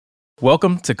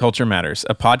Welcome to Culture Matters,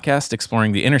 a podcast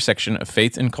exploring the intersection of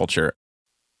faith and culture.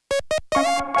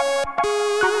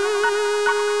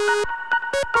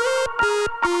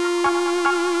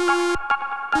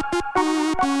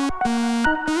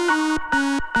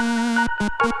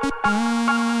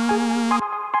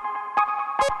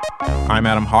 I'm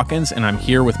Adam Hawkins, and I'm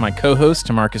here with my co-host,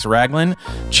 Tamarcus Ragland,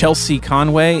 Chelsea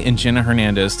Conway, and Jenna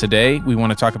Hernandez. Today, we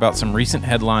want to talk about some recent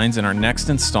headlines in our next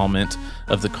installment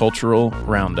of the Cultural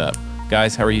Roundup.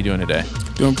 Guys, how are you doing today?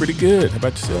 Doing pretty good. How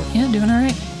about yourself? Yeah, doing all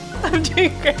right. I'm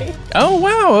doing great. Oh,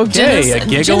 wow. Okay. A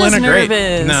giggle and a great.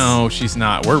 Nervous. No, she's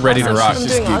not. We're ready to rock. I'm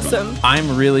doing awesome.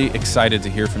 I'm really excited to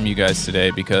hear from you guys today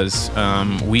because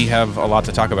we have a lot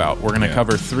to talk about. We're going to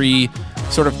cover three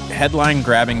sort of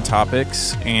headline-grabbing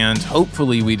topics, and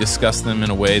hopefully we discuss them in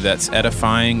a way that's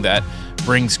edifying, that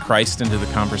brings Christ into the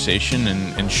conversation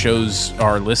and shows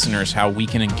our listeners how we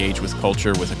can engage with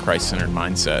culture with a Christ-centered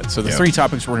mindset. So the three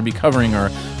topics we're going to be covering are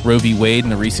Roe v. Wade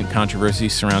and the recent controversy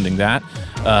surrounding that,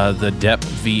 the Depp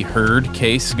v. Heard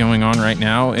case going on right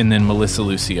now, and then Melissa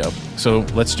Lucio. So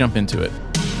let's jump into it.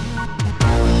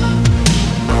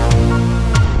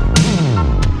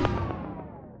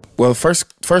 Well, first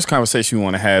conversation we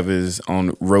want to have is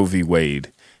on Roe v.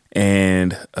 Wade.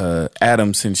 And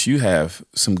Adam, since you have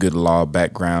some good law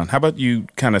background, how about you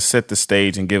kind of set the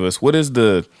stage and give us what is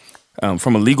the,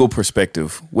 from a legal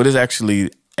perspective, what is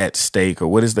actually at stake, or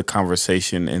what is the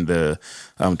conversation in the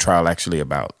trial actually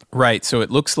about? Right. So it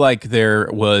looks like there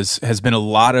has been a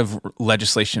lot of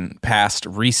legislation passed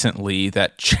recently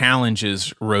that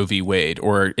challenges Roe v. Wade,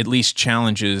 or at least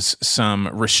challenges some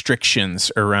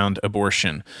restrictions around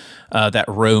abortion that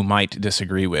Roe might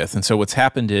disagree with. And so what's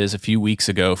happened is a few weeks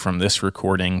ago from this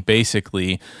recording,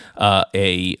 basically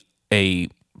a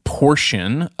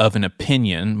portion of an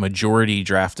opinion, majority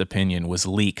draft opinion, was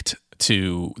leaked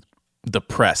to the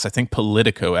press. I think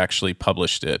Politico actually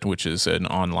published it, which is an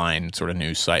online sort of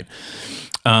news site.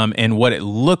 And what it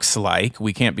looks like,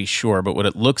 we can't be sure, but what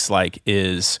it looks like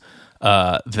is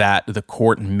that the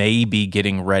court may be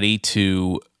getting ready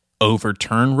to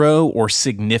overturn Roe or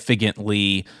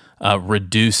significantly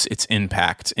reduce its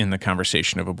impact in the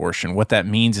conversation of abortion. What that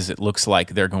means is it looks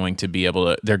like they're going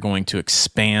to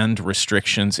expand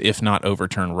restrictions, if not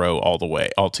overturn Roe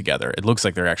altogether. It looks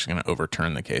like they're actually going to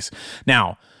overturn the case.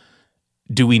 Now,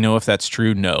 do we know if that's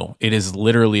true? No. It is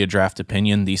literally a draft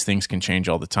opinion. These things can change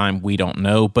all the time. We don't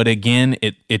know. But again,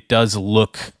 it does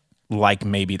look like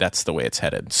maybe that's the way it's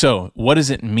headed. So what does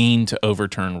it mean to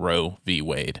overturn Roe v.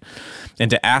 Wade? And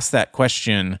to ask that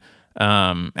question,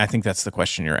 I think that's the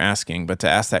question you're asking, but to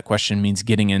ask that question means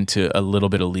getting into a little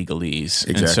bit of legalese.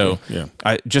 Exactly. And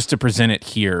so just to present it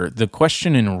here, the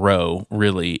question in Roe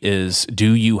really is,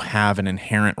 do you have an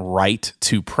inherent right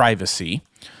to privacy?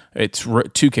 It's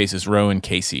two cases, Roe and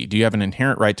Casey. Do you have an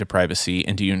inherent right to privacy,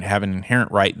 and do you have an inherent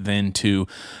right then to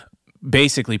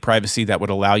basically privacy that would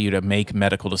allow you to make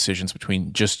medical decisions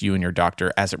between just you and your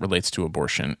doctor as it relates to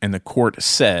abortion? And the court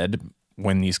said,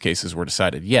 when these cases were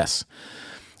decided, yes.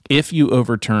 If you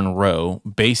overturn Roe,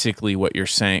 basically what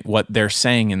they're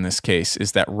saying in this case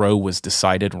is that Roe was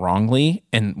decided wrongly,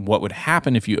 and what would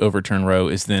happen if you overturn Roe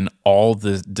is then all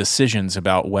the decisions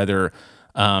about whether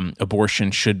abortion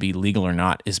should be legal or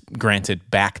not is granted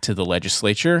back to the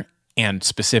legislature, and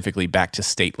specifically back to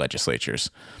state legislatures.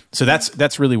 So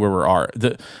that's really where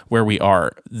we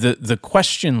are. The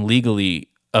question legally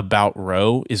about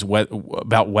Roe is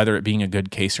about whether it being a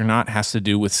good case or not has to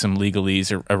do with some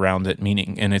legalese around it,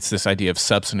 and it's this idea of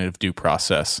substantive due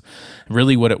process.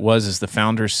 Really what it was is the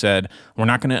founders said, we're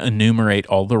not going to enumerate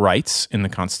all the rights in the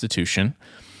Constitution.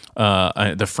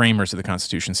 The framers of the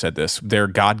Constitution said this. They're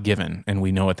God-given, and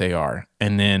we know what they are.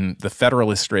 And then the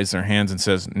Federalists raised their hands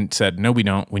and said, no, we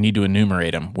don't. We need to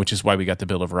enumerate them, which is why we got the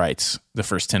Bill of Rights, the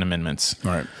first 10 amendments.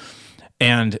 All right.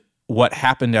 And what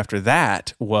happened after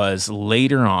that was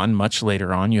much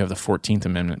later on, you have the 14th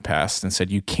Amendment passed and said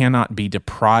you cannot be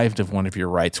deprived of one of your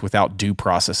rights without due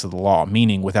process of the law,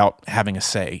 meaning without having a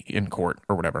say in court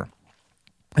or whatever.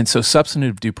 And so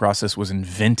substantive due process was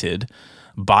invented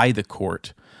by the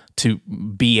court to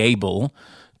be able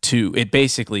to, it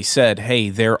basically said, hey,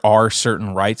 there are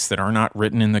certain rights that are not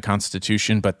written in the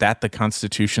Constitution, but that the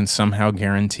Constitution somehow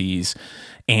guarantees.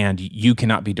 and you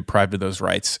cannot be deprived of those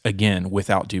rights again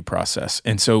without due process.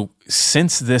 And so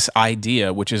since this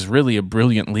idea, which is really a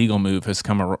brilliant legal move, has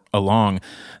come along,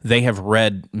 they have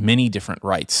read many different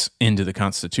rights into the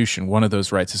Constitution. One of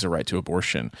those rights is a right to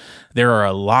abortion. There are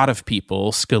a lot of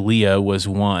people, Scalia was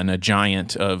one, a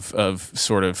giant of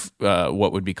sort of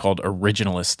what would be called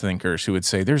originalist thinkers, who would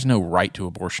say there's no right to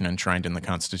abortion enshrined in the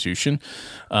Constitution.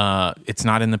 It's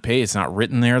not in the page, it's not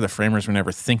written there, the framers were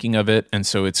never thinking of it, and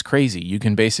so it's crazy. You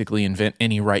can basically invent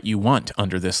any right you want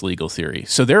under this legal theory.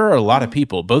 So there are a lot of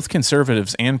people, both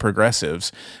conservatives and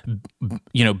progressives,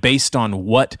 based on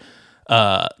what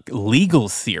legal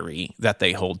theory that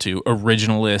they hold to,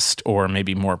 originalist or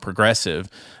maybe more progressive,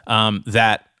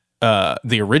 that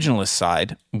the originalist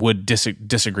side would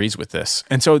disagrees with this.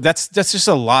 And so that's just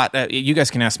a lot. You guys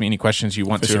can ask me any questions you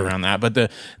want around that. But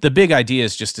the big idea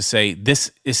is just to say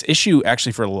this issue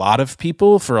actually for a lot of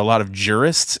people, for a lot of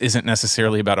jurists, isn't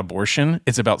necessarily about abortion.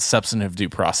 It's about substantive due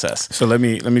process. So let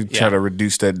me try to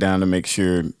reduce that down to make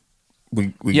sure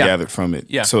we gathered from it.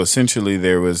 Yeah. So essentially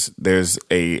there's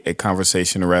a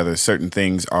conversation, or rather certain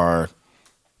things are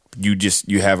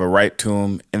you have a right to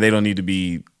them, and they don't need to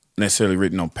be necessarily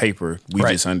written on paper. We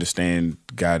just understand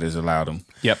God has allowed them.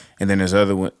 Yep. And then there's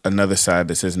another side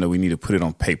that says, no, we need to put it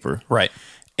on paper. Right.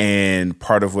 And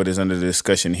part of what is under the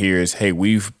discussion here is, hey,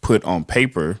 we've put on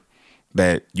paper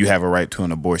that you have a right to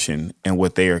an abortion. And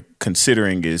what they are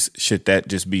considering is, should that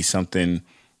just be something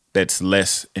that's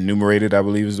less enumerated, I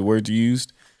believe is the word you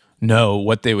used? No,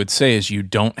 what they would say is you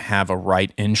don't have a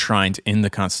right enshrined in the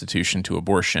Constitution to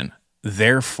abortion.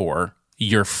 Therefore,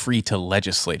 you're free to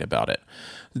legislate about it.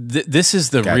 This is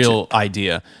the real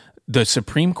idea. The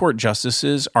Supreme Court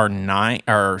justices are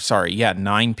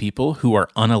nine people who are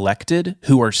unelected,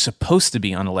 who are supposed to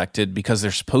be unelected because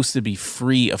they're supposed to be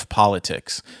free of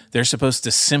politics. They're supposed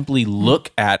to simply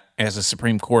look at, as a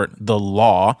Supreme Court, the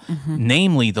law,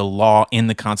 namely the law in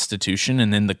the Constitution,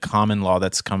 and then the common law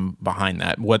that's come behind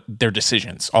that, what their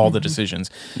decisions, all the decisions.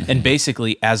 And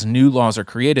basically, as new laws are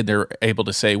created, they're able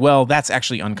to say, well, that's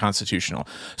actually unconstitutional.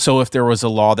 So if there was a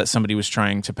law that somebody was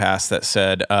trying to pass that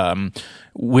said,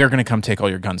 we're going to come take all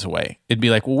your guns away, it'd be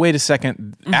like, well, wait a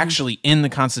second. Actually, in the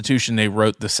Constitution, they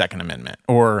wrote the Second Amendment,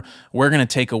 or we're going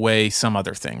to take away some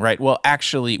other thing, right? Well,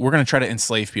 actually, we're going to try to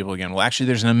enslave people again. Well, actually,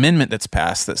 there's an amendment that's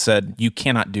passed that said you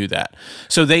cannot do that.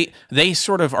 So they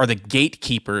sort of are the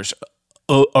gatekeepers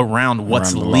around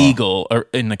what's legal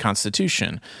in the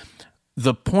Constitution.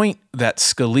 The point that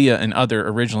Scalia and other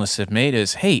originalists have made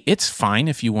is, hey, it's fine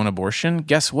if you want abortion.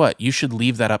 Guess what? You should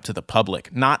leave that up to the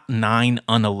public, not 9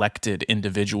 unelected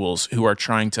individuals who are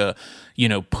trying to,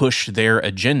 push their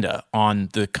agenda on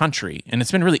the country. And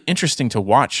it's been really interesting to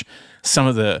watch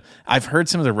I've heard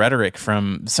some of the rhetoric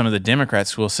from some of the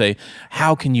Democrats who will say,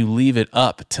 how can you leave it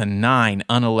up to 9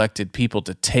 unelected people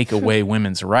to take away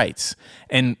women's rights?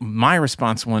 And my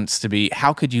response wants to be,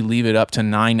 how could you leave it up to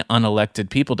 9 unelected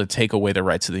people to take away the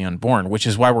rights of the unborn? Which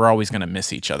is why we're always going to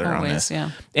miss each other on this. Yeah.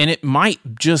 And it might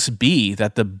just be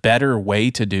that the better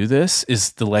way to do this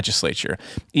is the legislature.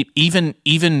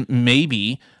 Even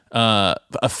maybe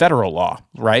a federal law,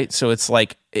 right? So it's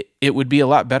like it would be a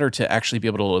lot better to actually be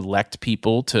able to elect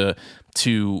people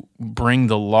to bring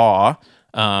the law,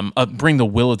 bring the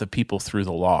will of the people through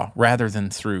the law rather than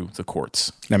through the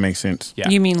courts. That makes sense. Yeah.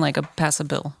 You mean like pass a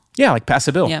bill? Yeah, like pass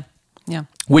a bill. Yeah, yeah.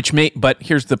 But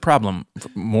here's the problem: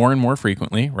 more and more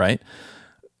frequently, right?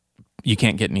 You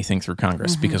can't get anything through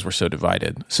Congress because we're so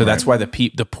divided. So that's why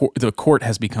the court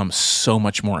has become so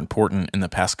much more important in the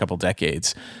past couple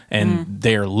decades, and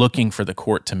they're looking for the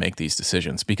court to make these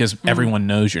decisions because everyone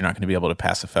knows you're not going to be able to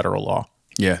pass a federal law.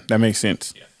 Yeah, that makes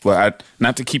sense. Yeah. Well,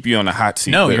 not to keep you on the hot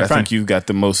seat, but I think you've got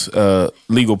the most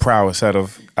legal prowess out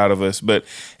of us. But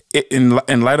in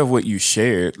light of what you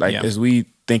shared, as we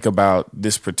think about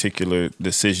this particular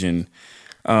decision,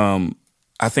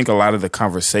 I think a lot of the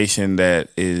conversation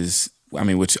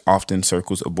which often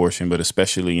circles abortion, but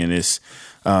especially in this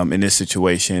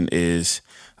situation is,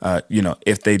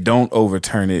 if they don't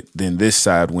overturn it, then this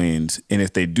side wins. And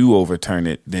if they do overturn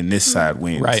it, then this side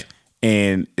wins. Right.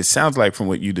 And it sounds like from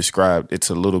what you described, it's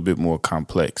a little bit more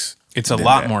complex. It's a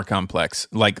lot more complex.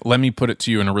 Like, let me put it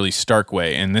to you in a really stark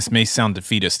way, and this may sound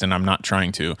defeatist, and I'm not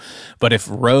trying to, but if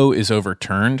Roe is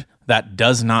overturned, that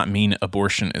does not mean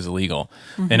abortion is illegal.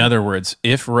 In other words,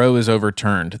 if Roe is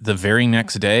overturned, the very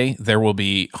next day, there will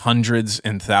be hundreds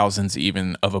and thousands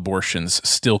even of abortions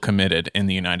still committed in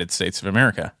the United States of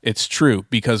America. It's true.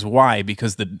 Because why?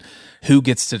 Because who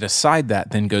gets to decide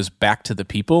that then goes back to the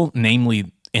people,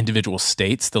 namely individual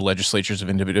states, the legislatures of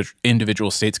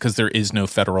individual states, because there is no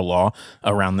federal law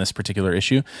around this particular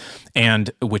issue,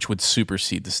 and which would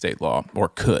supersede the state law, or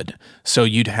could. So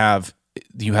you have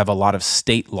a lot of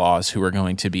state laws who are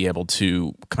going to be able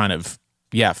to kind of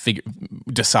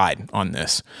decide on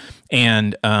this.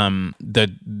 And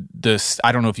the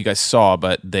I don't know if you guys saw,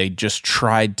 but they just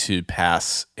tried to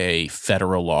pass a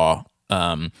federal law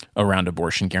around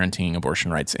abortion, guaranteeing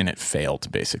abortion rights, and it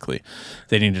failed. Basically,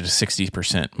 they needed a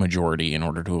 60% majority in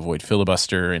order to avoid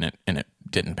filibuster, and it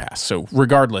didn't pass. So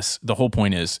regardless, the whole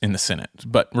point is in the Senate.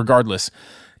 But regardless,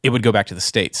 it would go back to the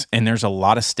states. And there's a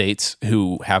lot of states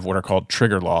who have what are called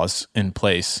trigger laws in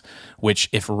place, which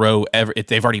if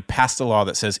they've already passed a law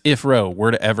that says, if Roe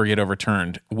were to ever get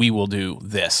overturned, we will do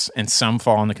this. And some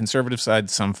fall on the conservative side,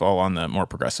 some fall on the more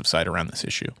progressive side around this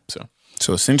issue.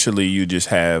 So essentially you just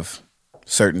have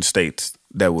certain states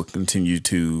that will continue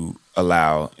to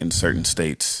allow, in certain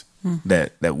states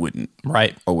that wouldn't,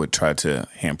 right, or would try to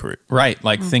hamper it, right.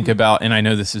 Like think about, and I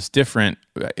know this is different.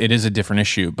 It is a different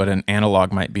issue, but an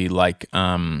analog might be like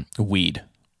weed.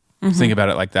 Think about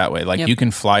it like that way. Like you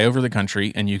can fly over the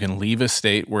country and you can leave a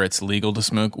state where it's legal to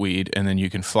smoke weed, and then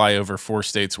you can fly over 4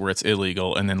 states where it's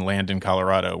illegal, and then land in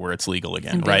Colorado where it's legal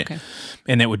again, right? Okay.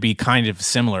 And it would be kind of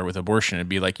similar with abortion. It'd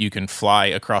be like you can fly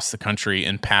across the country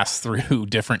and pass through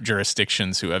different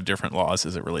jurisdictions who have different laws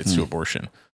as it relates to abortion.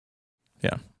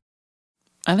 Yeah.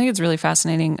 I think it's really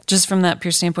fascinating. Just from that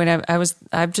pure standpoint,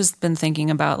 I've just been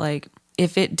thinking about, like,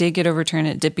 if it did get overturned,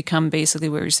 it did become basically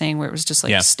what you're saying, where it was just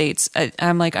like states.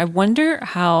 I'm like, I wonder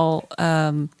how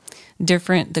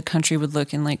different the country would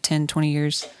look in like 10, 20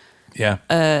 years.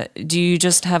 Yeah. Do you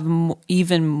just have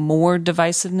even more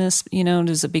divisiveness? You know,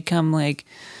 does it become like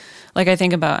I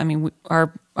think about, I mean,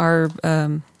 our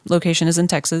location is in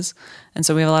Texas, and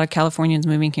so we have a lot of Californians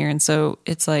moving here, and so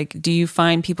it's like, do you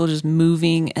find people just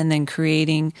moving and then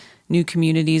creating new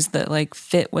communities that like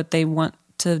fit what they want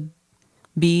to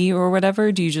be or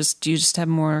whatever? Do you just have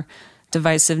more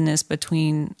divisiveness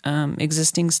between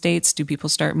existing states? Do people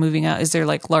start moving out? Is there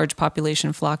like large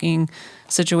population flocking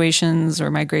situations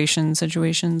or migration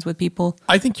situations with people?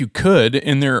 I think you could,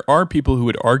 and there are people who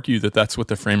would argue that that's what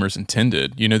the framers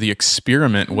intended. You know, the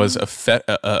experiment was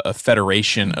a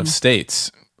federation of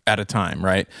states at a time,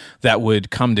 right? That would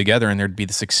come together and there'd be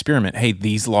this experiment. Hey,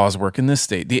 these laws work in this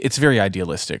state. It's very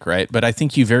idealistic, right? But I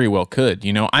think you very well could.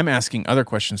 You know, I'm asking other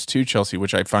questions too, Chelsea,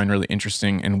 which I find really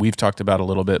interesting, and we've talked about a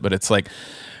little bit, but it's like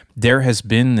there has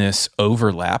been this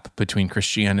overlap between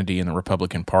Christianity and the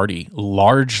Republican Party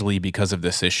largely because of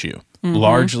this issue. And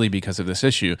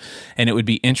it would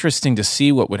be interesting to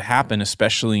see what would happen,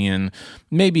 especially in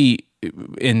maybe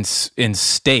in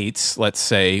states, let's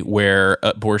say, where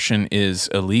abortion is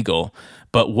illegal.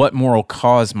 But what moral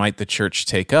cause might the church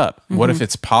take up? What if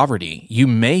it's poverty? You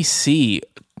may see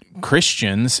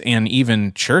Christians and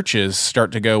even churches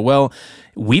start to go, well,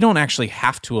 we don't actually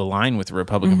have to align with the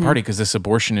Republican Party because this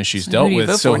abortion issue is dealt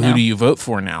with. So who do you vote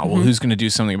for now? Well, who's going to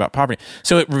do something about poverty?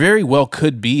 So it very well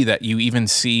could be that you even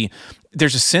see,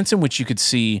 there's a sense in which you could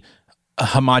see a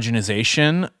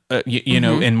homogenization, you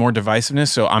know, and more divisiveness.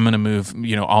 So I'm going to move,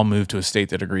 you know, I'll move to a state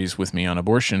that agrees with me on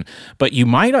abortion. But you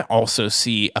might also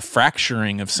see a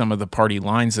fracturing of some of the party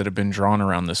lines that have been drawn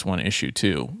around this one issue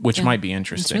too, which might be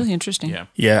interesting. It's really interesting.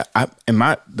 Yeah.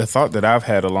 The thought that I've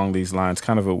had along these lines,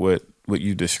 kind of what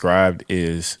you described,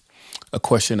 is a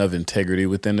question of integrity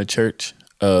within the church.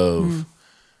 The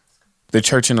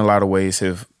church in a lot of ways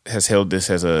has held this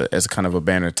as a kind of a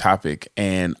banner topic.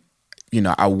 And you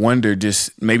know, I wonder,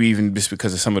 just maybe even just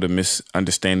because of some of the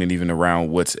misunderstanding even around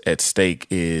what's at stake,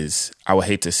 is I would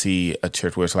hate to see a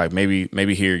church where it's like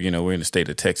maybe here, you know, we're in the state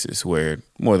of Texas where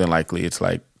more than likely it's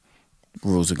like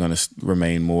rules are going to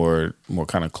remain more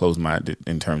kind of closed-minded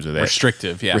in terms of that.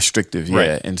 Restrictive, yeah.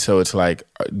 Right. And so it's like,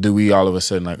 do we all of a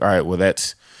sudden like, all right, well,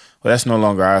 that's no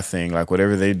longer our thing. Like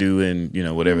whatever they do in, you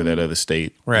know, whatever that other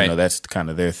state, you know, that's kind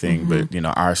of their thing. But, you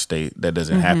know, our state, that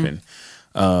doesn't happen.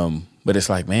 But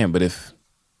it's like, man, but if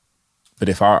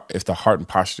the heart and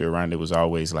posture around it was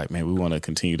always like, man, we want to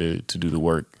continue to do the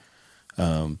work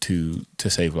to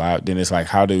save lives, then it's like,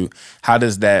 how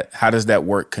does that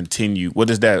work continue? What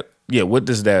does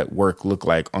that work look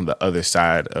like on the other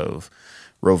side of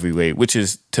Roe v. Wade? Which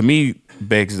is, to me,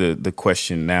 begs the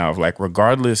question now of like,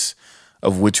 regardless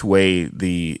of which way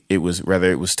it was,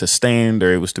 whether it was to stand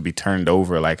or it was to be turned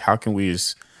over, like how can we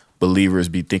as believers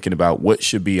be thinking about what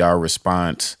should be our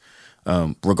response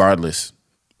regardless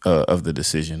of the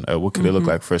decision? What could it look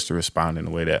like for us to respond in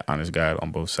a way that honors God on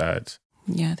both sides?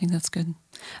 Yeah, I think that's good.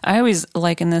 I always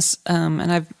liken this,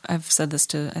 and I've said this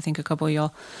to I think a couple of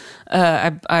y'all.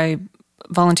 I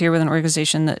volunteer with an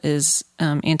organization that is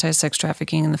anti-sex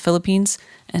trafficking in the Philippines.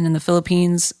 And in the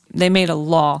Philippines, they made a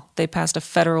law. They passed a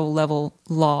federal level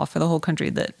law for the whole country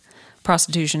that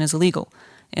prostitution is illegal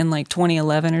in like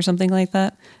 2011 or something like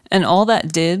that. And all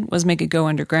that did was make it go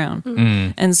underground.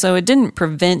 And so it didn't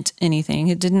prevent anything.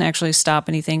 It didn't actually stop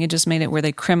anything. It just made it where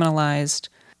they criminalized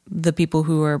the people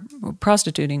who are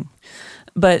prostituting.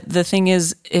 But the thing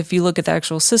is, if you look at the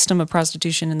actual system of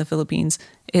prostitution in the Philippines,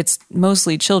 it's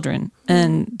mostly children,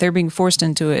 and they're being forced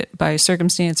into it by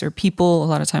circumstance or people, a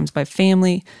lot of times by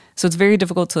family. So it's very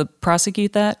difficult to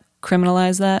prosecute that,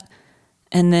 criminalize that,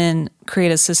 and then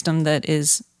create a system that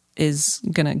is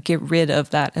going to get rid of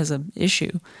that as an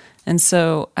issue. And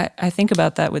so I think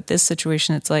about that with this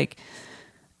situation. It's like,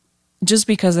 just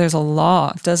because there's a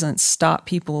law doesn't stop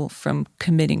people from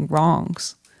committing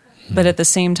wrongs. But at the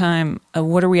same time,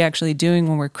 what are we actually doing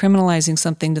when we're criminalizing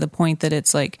something to the point that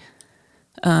it's like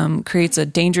creates a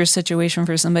dangerous situation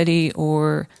for somebody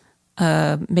or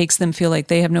makes them feel like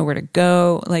they have nowhere to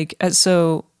go? Like,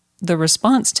 so the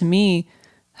response to me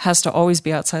has to always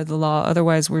be outside the law.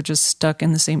 Otherwise, we're just stuck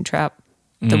in the same trap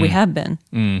that we have been.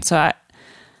 So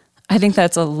I think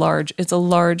it's a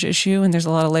large issue, and there's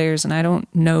a lot of layers, and I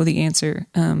don't know the answer.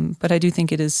 But I do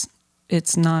think it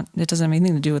doesn't have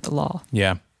anything to do with the law.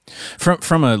 Yeah.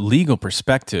 From a legal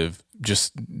perspective,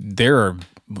 just there are,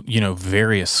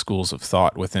 various schools of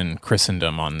thought within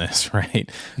Christendom on this, right?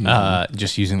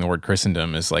 Just using the word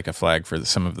Christendom is like a flag for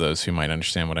some of those who might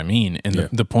understand what I mean. And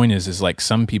the point is like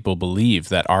some people believe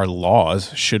that our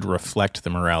laws should reflect the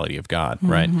morality of God,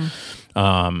 right?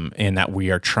 And that we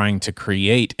are trying to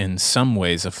create in some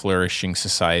ways a flourishing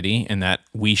society, and that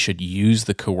we should use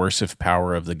the coercive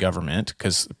power of the government,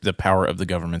 because the power of the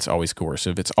government's always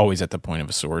coercive. It's always at the point of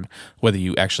a sword, whether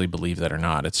you actually believe that or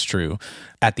not. It's true.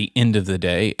 At the end of the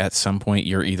day, at some point,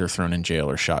 you're either thrown in jail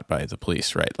or shot by the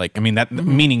police, right? Like, I mean, that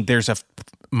meaning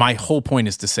my whole point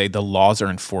is to say the laws are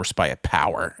enforced by a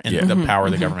power, and the power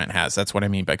the government has. That's what I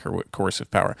mean by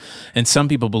coercive power. And some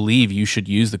people believe you should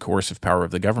use the coercive power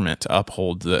of the government to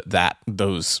uphold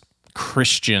those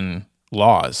Christian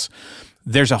laws.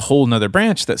 There's a whole nother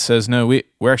branch that says, no, we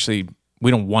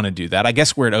don't want to do that. I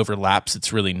guess where it overlaps,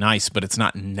 it's really nice, but it's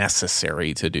not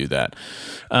necessary to do that.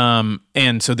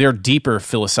 And so there are deeper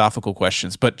philosophical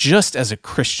questions. But just as a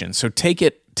Christian, so take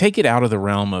it out of the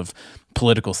realm of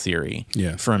political theory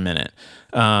for a minute.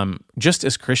 Just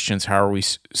as Christians, how are we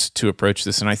to approach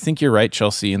this? And I think you're right,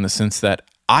 Chelsea, in the sense that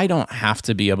I don't have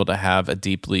to be able to have a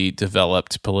deeply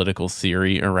developed political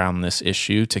theory around this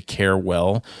issue to care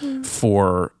well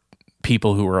for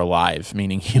people who are alive,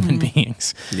 meaning human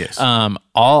beings. Yes.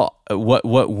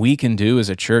 What we can do as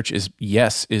a church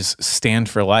is stand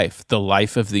for life, the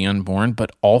life of the unborn,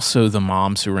 but also the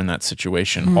moms who are in that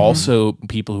situation, also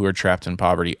people who are trapped in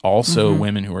poverty, also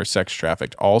women who are sex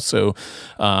trafficked, also,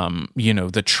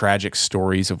 the tragic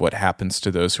stories of what happens to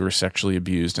those who are sexually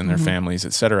abused and their families,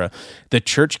 etc. The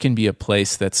church can be a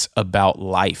place that's about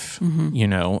life,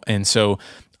 and so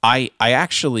I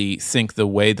actually think the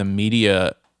way the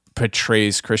media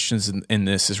portrays Christians in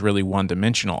this is really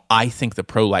one-dimensional. I think the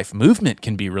pro-life movement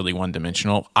can be really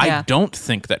one-dimensional. I don't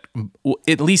think that,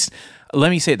 at least,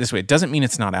 let me say it this way, it doesn't mean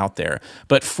it's not out there,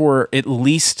 but for at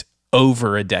least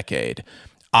over a decade,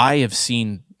 I have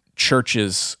seen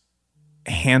churches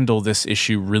handle this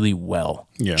issue really well.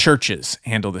 Yeah. Churches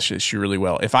handle this issue really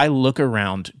well. If I look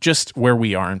around just where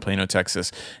we are in Plano,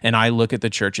 Texas, and I look at the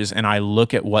churches and I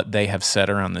look at what they have said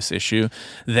around this issue,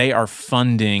 they are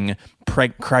funding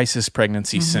crisis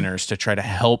pregnancy centers to try to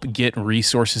help get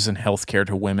resources and healthcare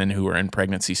to women who are in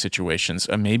pregnancy situations,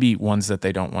 maybe ones that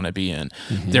they don't want to be in.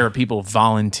 There are people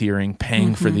volunteering,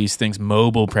 paying for these things,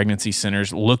 mobile pregnancy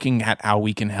centers, looking at how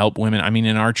we can help women. I mean,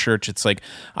 in our church, it's like,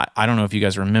 I don't know if you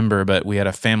guys remember, but we had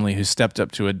a family who stepped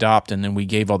up to adopt, and then we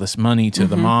gave all this money to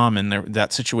the mom, and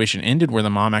that situation ended where the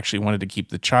mom actually wanted to keep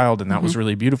the child, and that was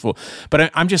really beautiful.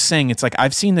 But I'm just saying, it's like,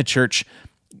 I've seen the church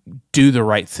do the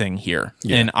right thing here.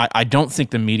 Yeah. And I don't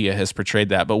think the media has portrayed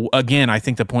that. But again, I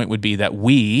think the point would be that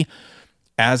we,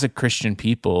 as a Christian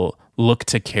people, look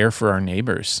to care for our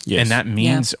neighbors. Yes. And that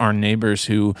means our neighbors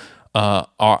who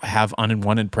have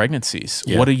unwanted pregnancies.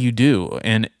 Yeah. What do you do?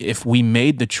 And if we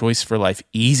made the choice for life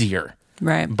easier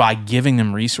by giving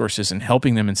them resources and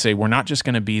helping them and say, we're not just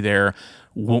going to be there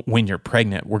when you're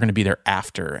pregnant, we're going to be there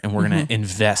after, and we're going to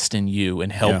invest in you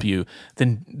and help you,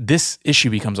 then this issue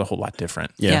becomes a whole lot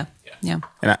different. Yeah.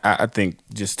 And I think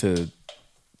just to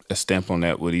a stamp on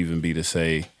that would even be to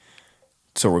say,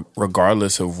 so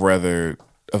regardless of whether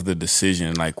of the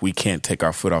decision, like, we can't take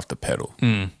our foot off the pedal.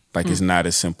 Like, it's not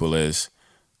as simple as,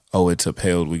 oh, it's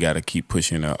upheld, we got to keep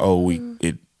pushing, or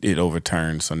it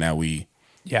overturned, so now we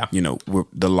Yeah.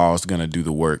 The law's going to do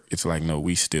the work. It's like, no,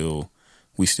 we still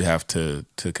have to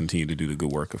continue to do the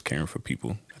good work of caring for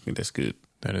people. I think that's good.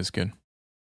 That is good.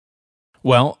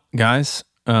 Well, guys,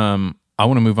 I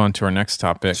want to move on to our next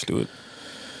topic. Let's do it.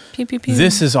 Pew, pew, pew.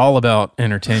 This is all about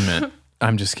entertainment.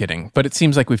 I'm just kidding. But it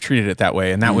seems like we've treated it that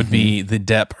way, and that would be the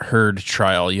Depp-Heard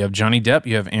trial. You have Johnny Depp,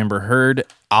 you have Amber Heard.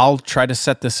 I'll try to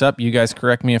set this up. You guys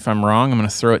correct me if I'm wrong. I'm going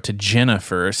to throw it to Jenna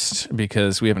first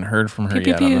because we haven't heard from her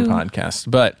yet on the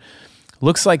podcast. But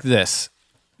looks like this.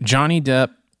 Johnny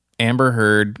Depp, Amber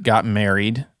Heard got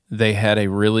married. They had a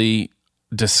really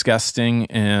disgusting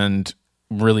and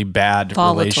really bad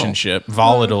relationship.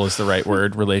 Volatile is the right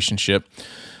word, relationship.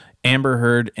 Amber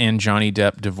Heard and Johnny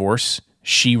Depp divorce.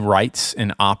 She writes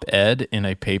an op-ed in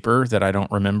a paper that I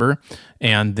don't remember.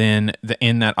 And then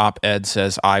in that op-ed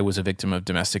says, I was a victim of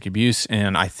domestic abuse.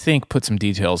 And I think put some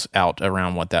details out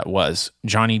around what that was.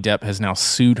 Johnny Depp has now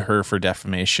sued her for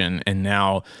defamation. And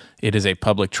now it is a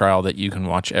public trial that you can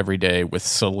watch every day with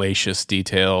salacious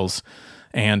details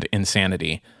and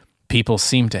insanity. People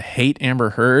seem to hate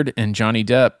Amber Heard, and Johnny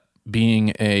Depp,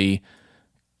 being a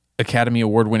Academy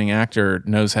Award-winning actor,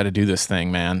 knows how to do this thing,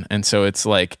 man. And so it's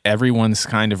like everyone's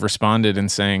kind of responded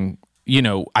and saying,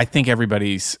 I think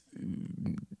everybody's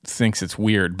thinks it's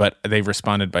weird, but they've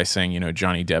responded by saying,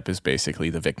 Johnny Depp is basically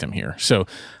the victim here. So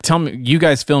tell me, you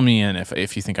guys fill me in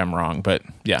if you think I'm wrong, but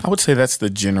yeah. I would say that's the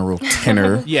general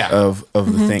tenor of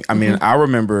the thing. I mean, I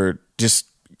remember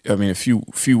a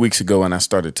few weeks ago when I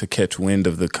started to catch wind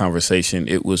of the conversation,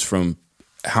 it was from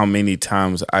how many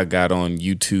times I got on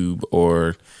YouTube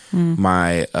or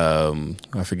my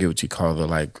I forget what you call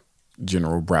the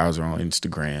general browser on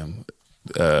Instagram,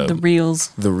 the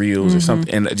reels or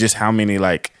something, and just how many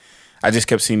I just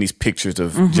kept seeing these pictures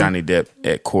of Johnny Depp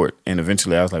at court, and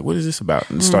eventually I was like, what is this about?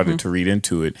 And started to read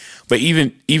into it. But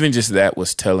even just that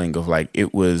was telling of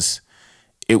it was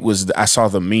I saw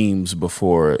the memes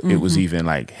before it was even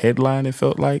headline, it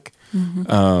felt like.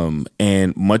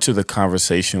 And much of the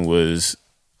conversation was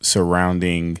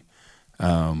surrounding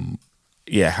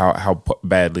how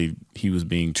badly he was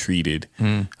being treated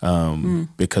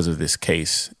because of this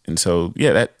case. And so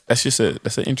that's just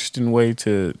that's an interesting way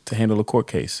to handle a court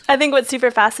case. I think what's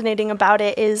super fascinating about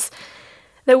it is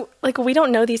that we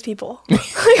don't know these people.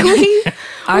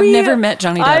 I've never met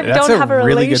Johnny Depp. I don't have a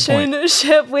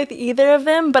relationship with either of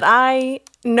them, but I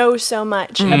know so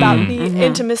much about the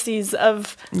intimacies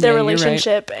of their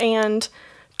relationship, and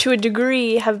to a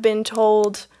degree have been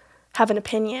told, have an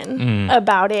opinion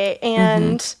about it,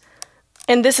 and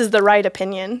this is the right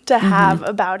opinion to have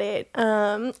about it,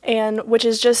 and which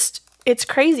is just, it's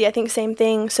crazy. I think same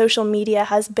thing, social media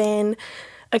has been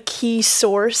a key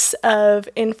source of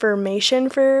information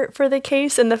for the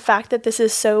case, and the fact that this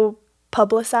is so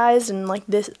publicized and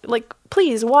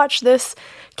please watch this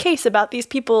case about these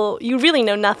people you really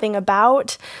know nothing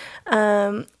about,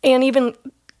 and even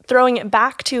throwing it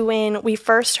back to when we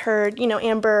first heard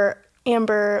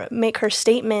Amber make her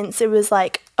statements, it was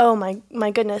like, oh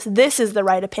my goodness, this is the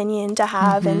right opinion to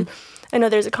have. And I know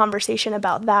there's a conversation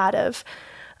about that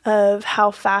of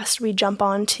how fast we jump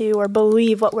onto or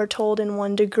believe what we're told in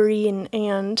one degree,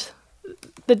 and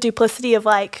the duplicity of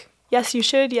yes, you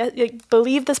should,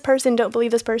 believe this person, don't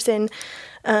believe this person,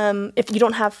 if you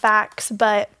don't have facts.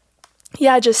 But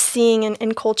just seeing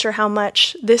in culture how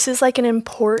much this is an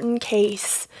important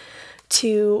case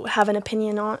to have an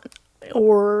opinion on,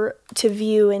 or to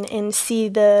view and see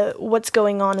what's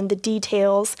going on in the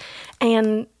details.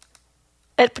 And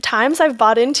at times I've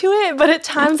bought into it, but at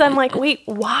times I'm like, wait,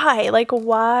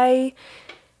 why?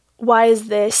 Why is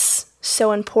this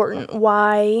so important?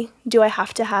 Why do I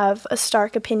have to have a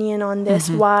stark opinion on this?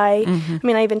 Why? I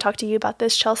mean, I even talked to you about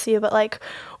this, Chelsea, but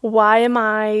why am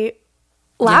I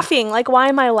laughing? Why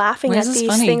am I laughing at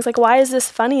these things? Why is this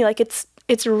funny?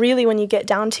 It's really, when you get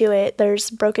down to it, there's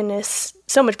brokenness,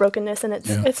 so much brokenness, and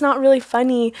it's not really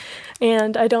funny.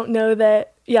 And I don't know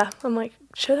that, I'm like,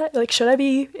 should I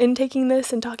be intaking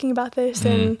this and talking about this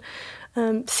and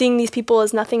seeing these people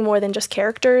as nothing more than just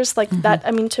characters that?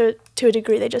 I mean, to a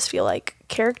degree, they just feel like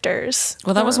characters.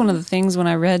 Well, that was one of the things when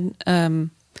I read,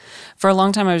 for a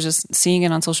long time, I was just seeing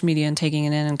it on social media and taking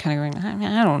it in and kind of going,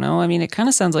 I don't know. I mean, it kind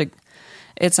of sounds like,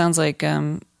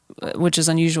 which is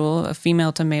unusual, a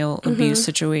female to male abuse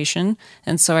situation.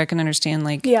 And so I can understand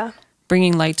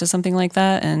bringing light to something like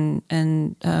that,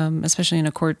 and especially in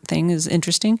a court thing, is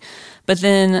interesting. But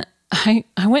then I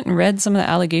went and read some of the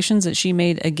allegations that she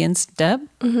made against Depp,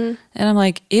 and I'm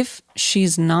like, if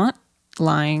she's not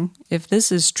lying, if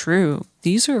this is true,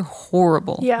 these are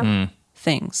horrible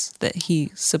things that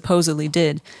he supposedly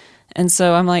did. And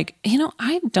so I'm like,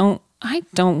 I don't I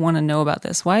don't want to know about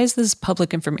this. Why is this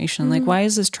public information? Like, why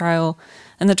is this trial?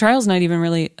 And the trial's not even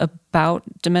really about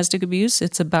domestic abuse.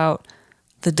 It's about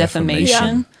the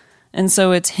defamation. Yeah. And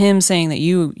so it's him saying that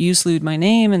you slewed my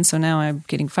name, and so now I'm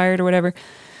getting fired or whatever,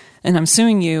 and I'm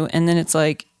suing you. And then it's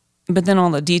like, but then all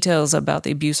the details about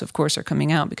the abuse, of course, are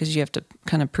coming out because you have to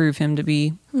kind of prove him to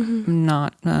be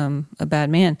not a bad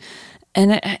man.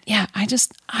 And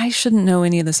I shouldn't know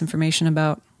any of this information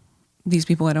about these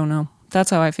people I don't know. That's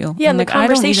how I feel. Yeah, I'm and like, the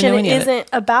conversation I don't even know any of it. isn't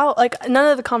about, like,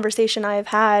 none of the conversation I've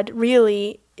had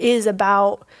really is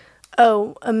about,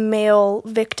 a male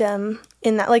victim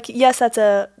in that. Like, yes,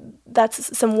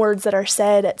 that's some words that are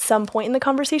said at some point in the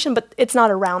conversation, but it's not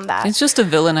around that. It's just a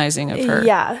villainizing of her.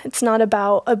 Yeah, it's not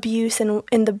about abuse and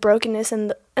the brokenness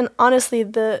and honestly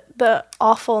the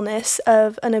awfulness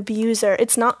of an abuser.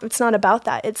 It's not about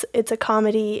that. It's a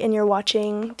comedy, and you're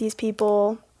watching these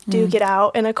people duke it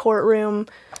out in a courtroom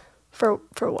for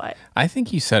what? I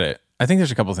think you said it. I think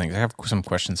there's a couple things. I have some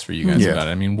questions for you guys about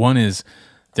it. I mean, one is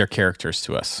they're characters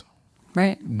to us.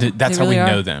 Right. That's how we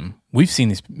know them. We've seen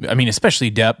these, I mean,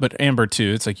 especially Depp, but Amber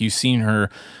too. It's like you've seen her,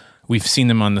 we've seen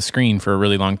them on the screen for a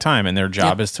really long time, and their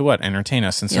job is to what? Entertain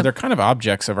us. And so they're kind of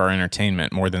objects of our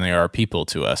entertainment more than they are people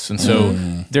to us. And so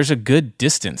there's a good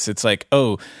distance. It's like,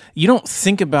 oh, you don't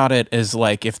think about it as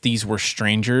like if these were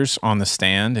strangers on the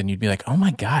stand and you'd be like, oh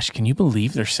my gosh, can you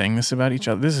believe they're saying this about each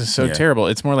other? This is so terrible.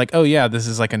 It's more like, oh yeah, this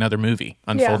is like another movie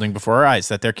unfolding before our eyes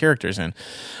that they're characters in.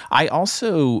 I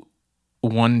also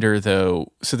wonder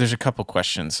though, so there's a couple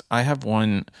questions. I have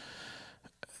one.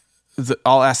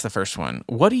 I'll ask the first one.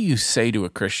 What do you say to a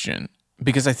Christian?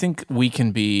 Because I think we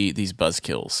can be these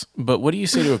buzzkills, but what do you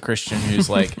say to a Christian who's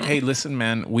like, hey, listen,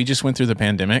 man, we just went through the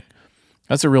pandemic.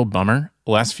 That's a real bummer.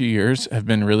 The last few years have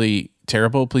been really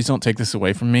terrible. Please don't take this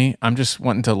away from me. I'm just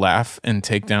wanting to laugh and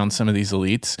take down some of these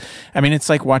elites. I mean, it's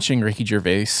like watching Ricky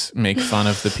Gervais make fun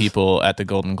of the people at the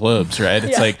Golden Globes, right?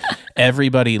 It's like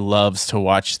everybody loves to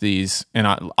watch these, and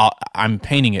I'm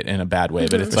painting it in a bad way,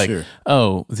 but it's like,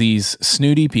 oh, these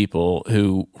snooty people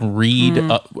who read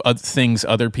things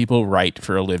other people write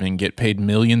for a living, get paid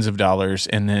millions of dollars,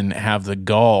 and then have the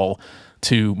gall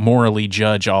to morally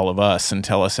judge all of us and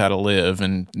tell us how to live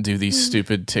and do these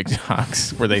stupid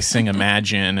TikToks where they sing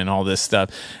Imagine and all this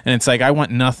stuff. And it's like, I want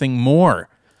nothing more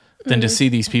than to see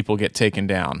these people get taken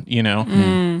down, you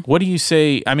know? What do you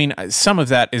say? I mean, some of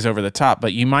that is over the top,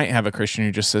 but you might have a Christian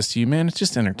who just says to you, man, it's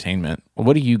just entertainment.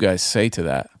 What do you guys say to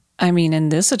that? I mean, in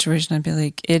this situation, I'd be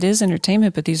like, it is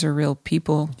entertainment, but these are real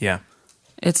people. Yeah.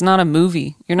 It's not a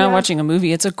movie. You're not watching a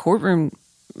movie. It's a courtroom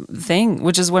thing,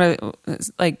 which is what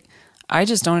I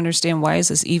just don't understand, why is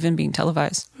this even being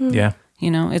televised? Yeah.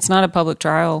 You know, it's not a public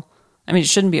trial. I mean, it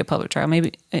shouldn't be a public trial.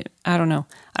 Maybe, I don't know.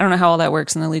 I don't know how all that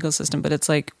works in the legal system, but it's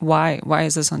like, why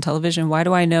is this on television? Why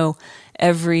do I know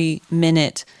every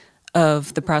minute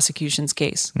of the prosecution's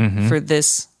case for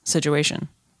this situation?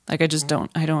 Like, I don't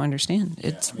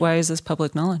understand. Why is this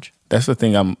public knowledge? That's the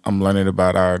thing I'm learning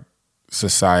about our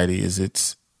society is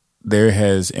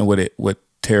and what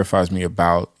terrifies me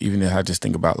about, even if I just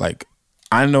think about, like,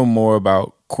 I know more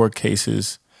about court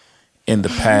cases in the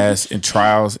past and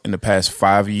trials in the past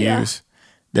 5 years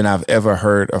than I've ever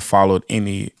heard or followed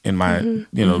any in my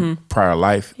prior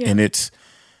life. And it's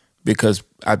because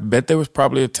I bet there was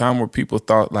probably a time where people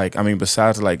thought, like, I mean,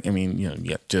 besides, like, I mean, you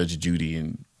got Judge Judy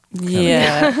and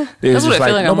that's what I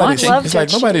feel like I'm watching. It's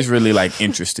like nobody's really like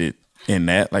interested in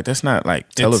that. Like, that's not like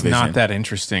television. It's not that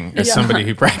interesting as somebody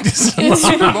who practices. It's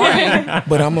super boring.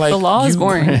 But I'm like, the law is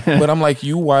boring. But I'm like,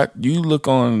 you look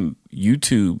on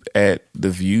YouTube at the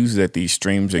views that these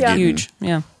streams are getting. Huge.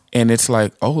 Yeah. And it's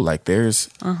like, oh, like there's,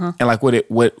 and like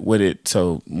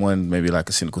so one, maybe like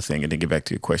a cynical thing, and then get back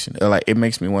to your question. Like, it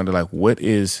makes me wonder, like, what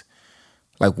is,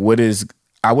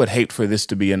 I would hate for this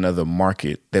to be another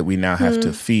market that we now have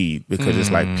to feed, because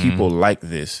it's like people like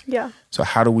this. Yeah. So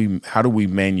how do we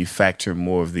manufacture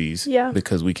more of these? Yeah.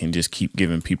 Because we can just keep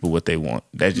giving people what they want.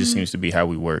 That just seems to be how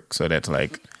we work. So that's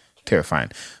like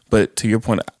terrifying. But to your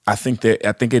point, I think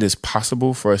it is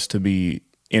possible for us to be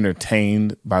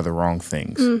entertained by the wrong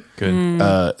things.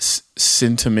 Good.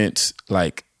 Sentiments,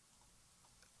 like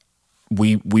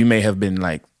we may have been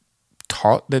like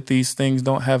taught that these things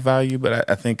don't have value, but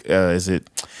I think is it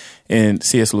in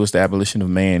C.S. Lewis, The Abolition of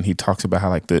Man, he talks about how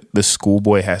like the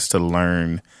schoolboy has to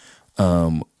learn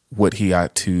what he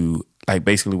ought to, like,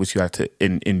 basically what you have to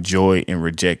enjoy and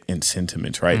reject in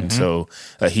sentiments, right? And so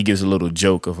he gives a little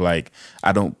joke of like,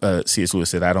 C.S. Lewis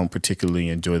said, I don't particularly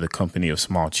enjoy the company of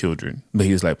small children, but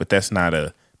he was like, that's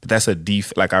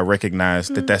like, I recognize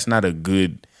that that's not a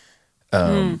good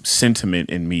sentiment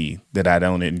in me, that I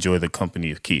don't enjoy the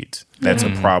company of kids. That's a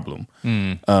problem.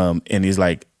 And he's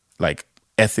like like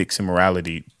ethics and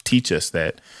morality teach us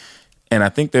that. And I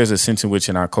think there's a sense in which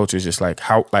in our culture is just like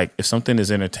how, like if something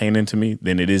is entertaining to me,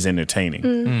 then it is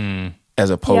entertaining, as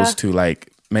opposed to like,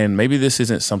 man, maybe this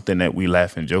isn't something that we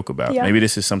laugh and joke about. Maybe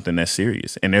this is something that's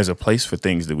serious. And there's a place for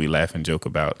things that we laugh and joke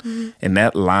about. And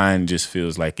that line just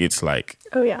feels like it's like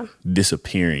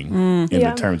disappearing in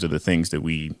the terms of the things that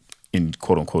we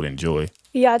quote unquote enjoy.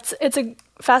 Yeah, it's a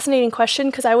fascinating question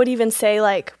because I would even say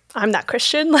like I'm that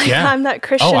Christian. Like I'm that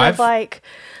Christian of like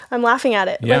I'm laughing at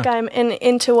it. Like I'm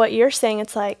into what you're saying.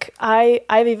 It's like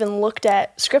I've even looked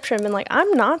at scripture and been like,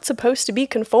 I'm not supposed to be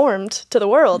conformed to the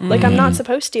world. Like I'm not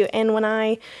supposed to. And when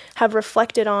I have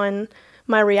reflected on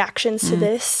my reactions to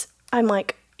this, I'm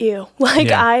like, ew. Like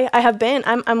I have been.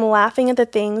 I'm laughing at the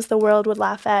things the world would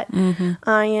laugh at.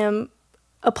 I am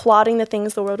applauding the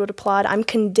things the world would applaud. I'm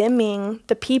condemning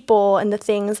the people and the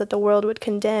things that the world would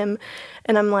condemn.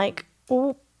 And I'm like,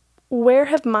 where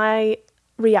have my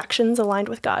reactions aligned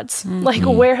with God's? Like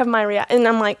where have my and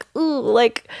I'm like, ooh,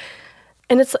 like,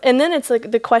 and then it's like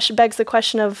the question begs the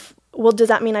question of, well, does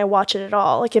that mean I watch it at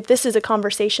all? Like if this is a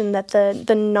conversation that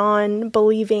the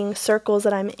non-believing circles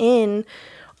that I'm in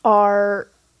are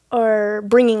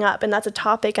bringing up, and that's a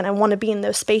topic, and I want to be in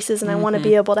those spaces, and I want to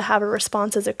be able to have a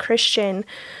response as a Christian,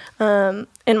 and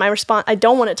my response, I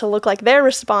don't want it to look like their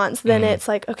response, then it's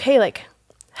like, okay, like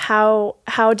how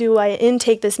do I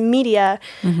intake this media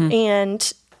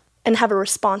and have a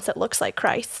response that looks like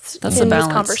Christ's in these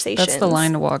conversations? That's the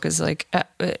line to walk, is like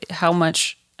how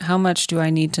much do I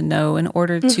need to know in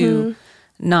order to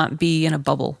not be in a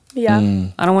bubble?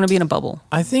 I don't want to be in a bubble.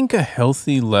 I think a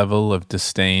healthy level of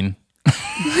disdain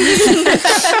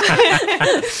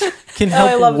can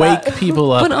help wake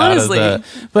people up. But honestly, out of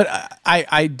the, but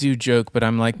I do joke, but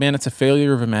I'm like, man, it's a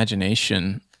failure of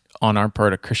imagination on our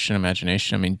part, a Christian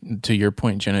imagination. I mean, to your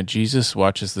point, Jenna, Jesus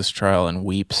watches this trial and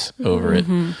weeps over it.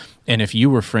 And if you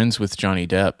were friends with Johnny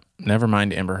Depp, never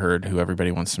mind Amber Heard, who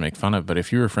everybody wants to make fun of, but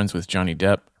if you were friends with Johnny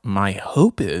Depp, my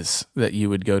hope is that you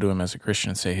would go to him as a Christian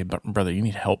and say, hey, brother, you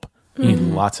need help. You need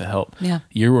lots of help.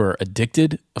 You were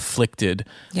addicted, afflicted,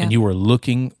 and you were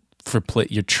looking for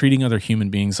you're treating other human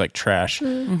beings like trash,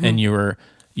 and you're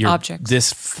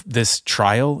objects. This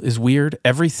trial is weird.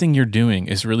 Everything you're doing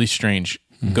is really strange.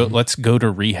 Let's go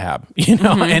to rehab, you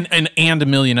know, and a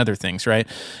million other things, right?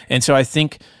 And so I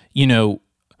think, you know,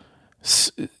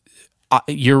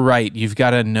 you're right. You've got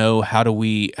to know how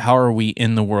are we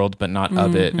in the world but not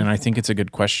of it? And I think it's a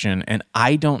good question. And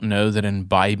I don't know that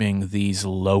imbibing these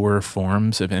lower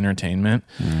forms of entertainment,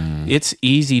 it's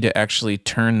easy to actually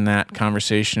turn that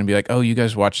conversation and be like, oh, you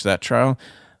guys watched that trial?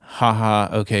 Haha,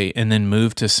 okay, and then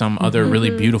move to some other really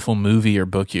beautiful movie or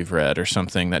book you've read or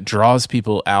something that draws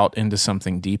people out into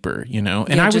something deeper, you know?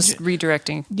 And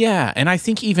redirecting. Yeah, and I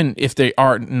think even if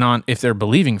they're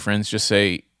believing friends, just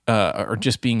say, or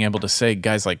just being able to say,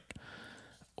 guys, like,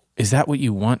 is that what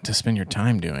you want to spend your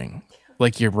time doing?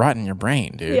 Like, you're rotting your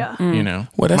brain, dude. You know?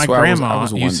 Well, that's my grandma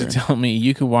used to tell me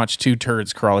you could watch two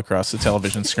turds crawl across the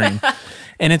television screen.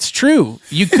 And it's true.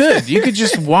 You could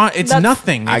just watch. It's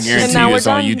nothing. I guarantee you it's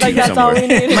on YouTube that's somewhere. All we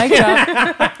need. Mic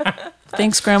drop.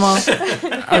 Thanks, Grandma.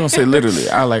 I don't say literally.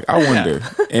 I wonder.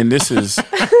 And this is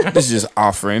just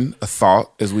offering a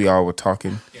thought as we all were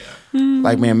talking.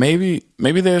 Like, man, maybe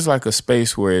there's like a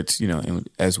space where it's, you know,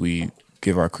 as we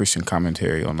give our Christian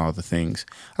commentary on all the things,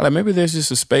 maybe there's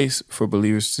just a space for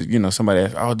believers to, you know, somebody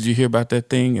asks, oh, did you hear about that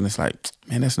thing? And it's like,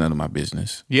 man, that's none of my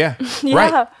business. Yeah.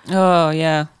 Right. Oh,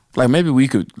 yeah. Like maybe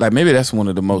that's one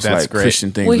of the most like great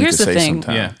Christian things we could say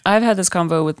sometimes. Yeah. I've had this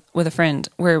convo with a friend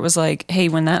where it was like, hey,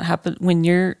 when that happened, when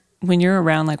you're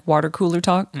around like water cooler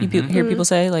talk, you hear people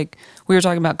say, like, we were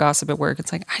talking about gossip at work.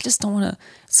 It's like, I just don't want to,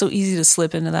 it's so easy to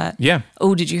slip into that. Yeah.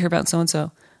 Oh, did you hear about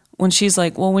so-and-so? When she's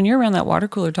like, well, when you're around that water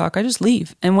cooler talk, I just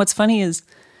leave. And what's funny is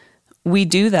we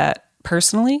do that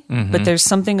personally, but there's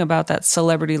something about that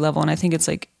celebrity level. And I think it's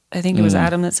like, I think it was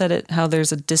Adam that said it, how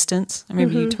there's a distance. Or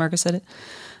maybe Tamarka said it.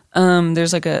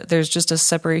 There's just a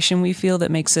separation we feel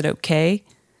that makes it okay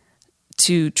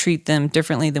to treat them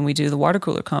differently than we do the water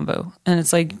cooler combo. And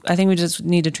it's like, I think we just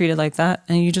need to treat it like that.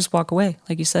 And you just walk away.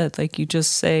 Like you said, like you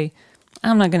just say,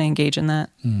 I'm not going to engage in that.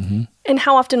 And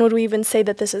how often would we even say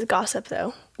that this is gossip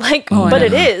though? Like, but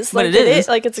it is. Like, it is.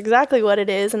 Like, it's exactly what it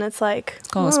is. And it's like, it's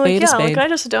called a spade a spade. Like, I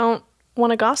just don't want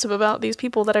to gossip about these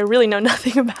people that I really know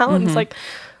nothing about. And it's like,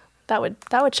 that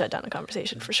would shut down a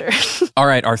conversation for sure. All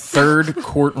right, our third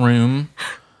courtroom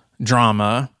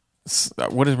drama.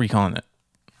 What are we calling it?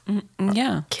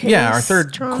 Yeah. Yeah, our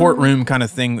third courtroom kind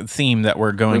of theme that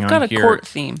we're going We've on got a here. court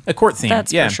theme. A court theme,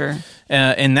 That's yeah. for sure.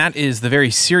 And that is the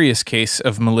very serious case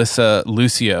of Melissa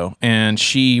Lucio. And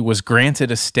she was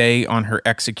granted a stay on her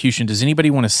execution. Does anybody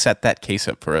want to set that case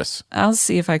up for us? I'll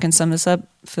see if I can sum this up.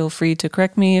 Feel free to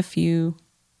correct me if you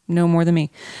know more than me.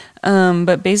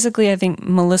 But basically, I think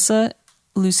Melissa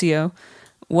Lucio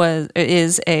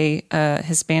is a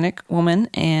Hispanic woman,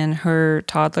 and her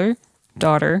toddler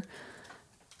daughter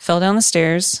fell down the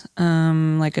stairs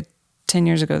 10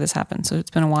 years ago this happened, so it's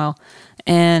been a while.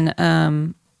 And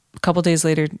a couple days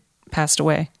later passed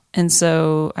away. And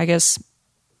so I guess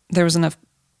there was enough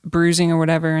bruising or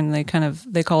whatever, and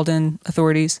they called in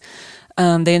authorities. They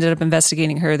ended up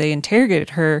investigating her. They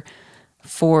interrogated her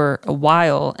for a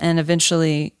while, and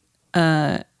eventually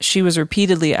she was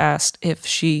repeatedly asked if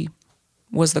she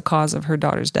was the cause of her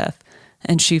daughter's death.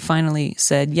 And she finally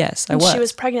said, yes, I was. She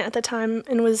was pregnant at the time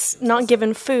and was not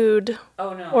given food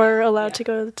or allowed to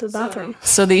go to the bathroom.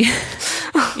 So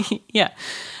yeah.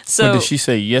 So But did she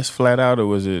say yes flat out, or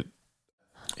was it?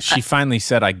 She finally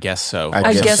said, I guess so. I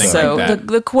I guess guess so. like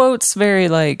The quote's very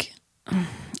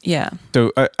yeah.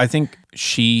 So I think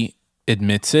she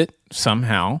admits it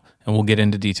somehow, and we'll get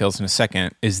into details in a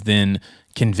second, is then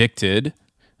convicted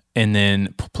and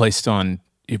then placed on,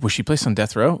 was she placed on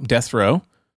death row? Death row.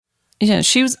 Yeah,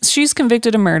 she's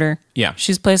convicted of murder. Yeah.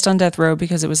 She's placed on death row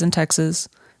because it was in Texas,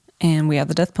 and we have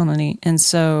the death penalty. And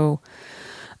so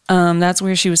that's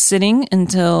where she was sitting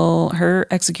until her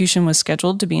execution was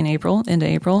scheduled to be in into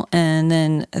April. And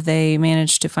then they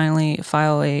managed to finally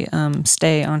file a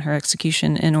stay on her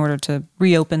execution in order to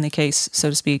reopen the case, so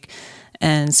to speak,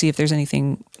 and see if there's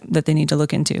anything that they need to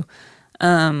look into.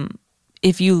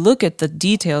 If you look at the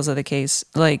details of the case,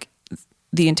 like,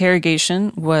 the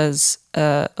interrogation was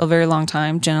a very long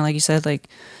time. Jenna, like you said,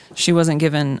 she wasn't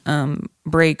given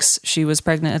breaks. She was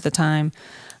pregnant at the time.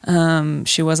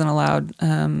 She wasn't allowed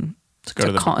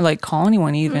to call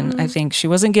anyone even. Mm-hmm. I think she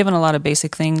wasn't given a lot of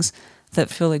basic things that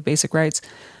feel like basic rights.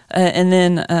 And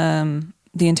then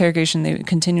the interrogation, they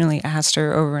continually asked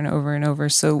her over and over and over.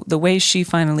 So the way she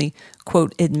finally,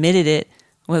 quote, admitted it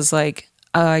was like,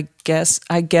 I guess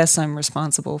I'm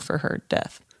responsible for her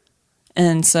death.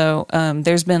 And so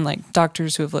there's been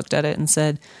doctors who have looked at it and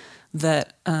said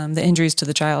that the injuries to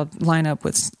the child line up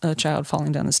with a child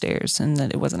falling down the stairs, and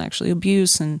that it wasn't actually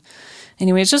abuse. And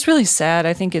anyway, it's just really sad.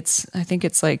 I think it's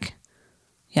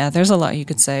there's a lot you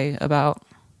could say about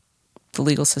the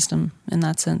legal system in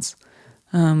that sense.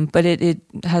 But it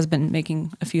has been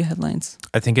making a few headlines.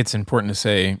 I think it's important to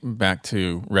say, back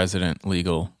to resident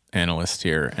legal analyst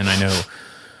here, and I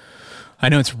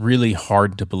know it's really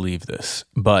hard to believe this,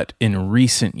 but in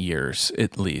recent years,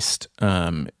 at least,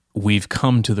 we've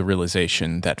come to the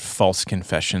realization that false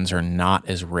confessions are not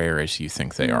as rare as you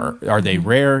think they are. Are they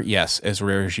rare? Yes. As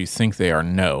rare as you think they are?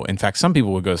 No. In fact, some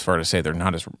people would go as far to say they're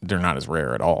not as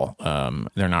rare at all.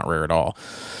 They're not rare at all.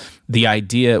 The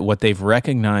idea, what they've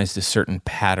recognized is certain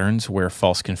patterns where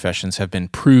false confessions have been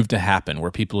proved to happen,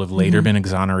 where people have later been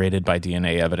exonerated by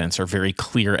DNA evidence or very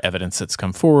clear evidence that's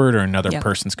come forward, or another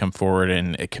person's come forward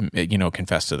and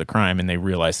confessed to the crime, and they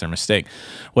realize their mistake.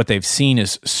 What they've seen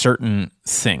is certain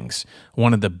things.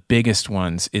 One of the biggest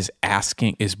ones is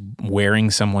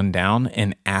wearing someone down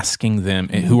and asking them,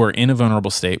 who are in a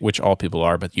vulnerable state, which all people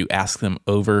are, but you ask them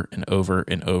over and over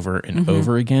and over and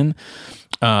over again.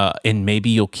 And maybe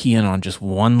you'll key in on just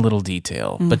one little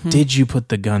detail, but did you put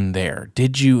the gun there?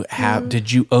 Did you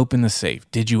open the safe?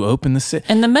 Did you open the safe?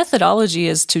 And the methodology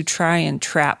is to try and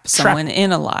trap someone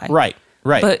in a lie. Right.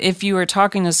 But if you are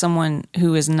talking to someone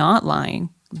who is not lying,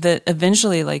 that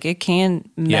eventually it can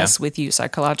mess with you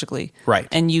psychologically. Right.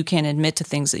 And you can admit to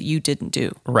things that you didn't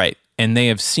do. Right. And they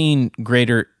have seen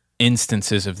greater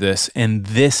instances of this, and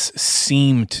this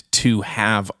seemed to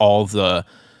have all the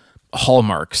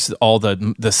hallmarks, all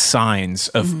the signs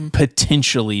of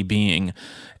potentially being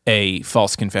a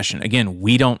false confession. Again,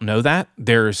 we don't know that.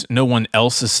 There's no one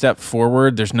else has stepped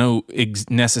forward. There's no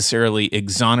necessarily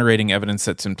exonerating evidence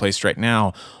that's in place right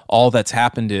now. All that's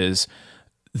happened is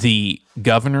the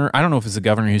governor, I don't know if it's the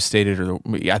governor who stated, or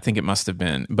I think it must have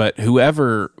been, but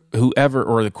whoever,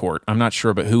 or the court, I'm not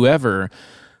sure, but whoever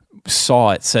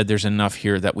saw it said there's enough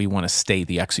here that we want to stay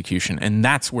the execution. And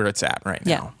that's where it's at right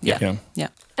now. Yeah.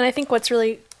 And I think what's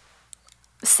really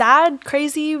sad,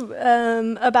 crazy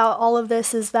about all of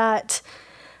this is that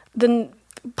the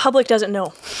public doesn't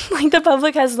know. The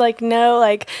public has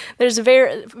there's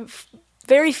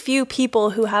very few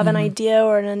people who have an idea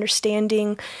or an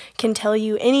understanding, can tell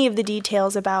you any of the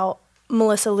details about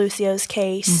Melissa Lucio's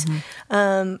case.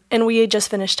 And we had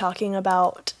just finished talking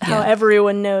about how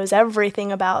everyone knows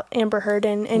everything about Amber Heard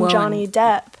and Johnny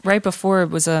Depp. Right before it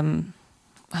was it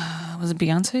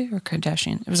Beyonce or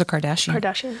Kardashian? It was a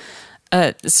Kardashian.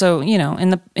 So, you know,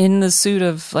 in the suit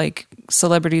of like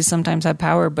celebrities sometimes have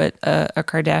power, but a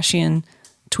Kardashian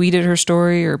tweeted her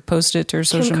story or posted it to her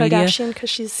social media. Kim Kardashian, because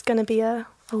she's going to be a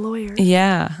lawyer.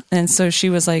 Yeah. And so she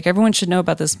was like, everyone should know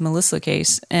about this Melissa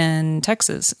case in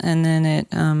Texas. And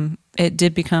then it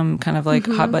did become kind of like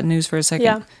hot button news for a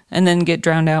second and then get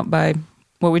drowned out by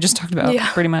what we just talked about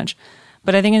pretty much.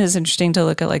 But I think it is interesting to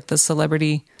look at like the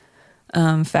celebrity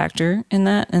factor in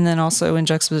that. And then also in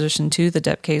juxtaposition to the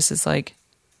Depp case is like,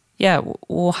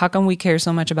 well, how come we care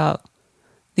so much about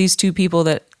these two people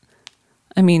that,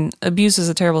 I mean, abuse is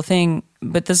a terrible thing,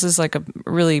 but this is like a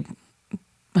really,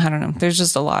 I don't know, there's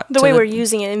just a lot. The way we're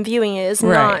using it and viewing it is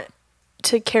not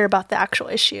to care about the actual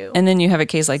issue. And then you have a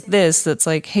case like this that's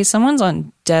like, hey, someone's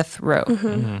on death row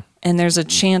and there's a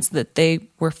chance that they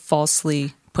were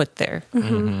falsely put there.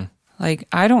 Like,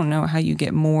 I don't know how you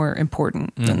get more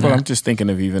important than that. Well, I'm just thinking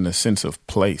of even a sense of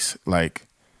place. Like,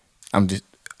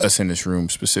 us in this room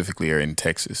specifically are in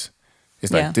Texas.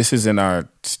 It's like, this is in our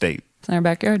state. It's in our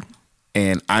backyard.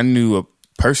 And I knew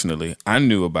personally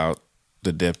about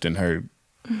the Depp and Heard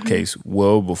case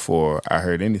well before I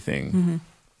heard anything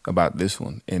about this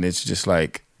one. And it's just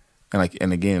like,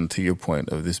 and again, to your point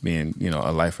of this being, you know,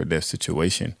 a life or death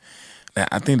situation,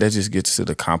 I think that just gets to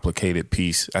the complicated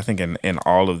piece. I think in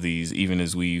all of these, even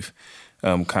as we've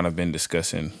kind of been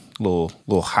discussing,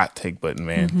 little hot take button,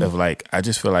 man, of like, I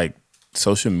just feel like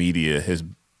social media has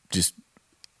just,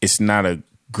 it's not a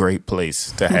great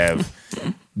place to have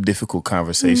difficult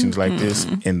conversations like this.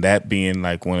 And that being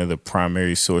like one of the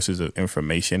primary sources of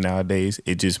information nowadays,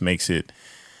 it just makes it,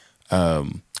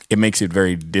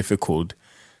 very difficult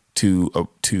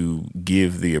to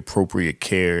give the appropriate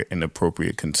care and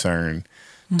appropriate concern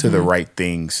to the right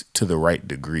things to the right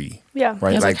degree. Yeah.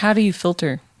 Right. It's like how do you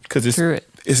filter through it?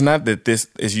 It's not that this,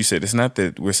 as you said, it's not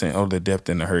that we're saying, oh, the Depp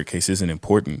and the Heard case isn't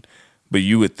important, but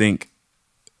you would think,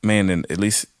 man, and at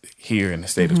least here in the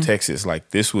state of Texas,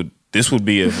 like this would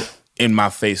be in my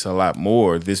face a lot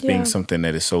more. This being something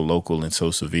that is so local and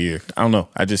so severe. I don't know.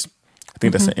 I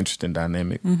think that's an interesting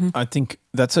dynamic. I think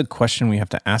that's a question we have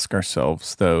to ask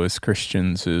ourselves, though, as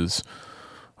Christians, is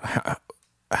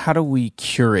how do we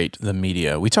curate the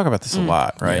media? We talk about this a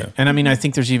lot, right? Yeah. And I mean, I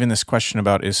think there's even this question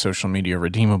about, is social media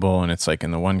redeemable? And it's like, in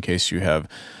the one case, you have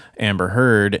Amber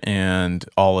Heard and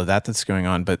all of that's going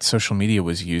on, but social media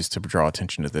was used to draw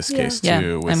attention to this case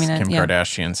too, with Kim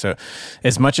Kardashian. So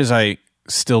as much as I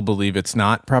still believe it's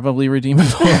not probably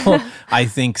redeemable, I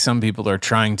think some people are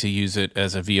trying to use it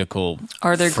as a vehicle.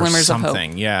 Are there for glimmers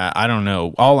something? of hope? Yeah, I don't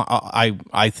know.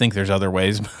 I think there's other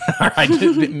ways.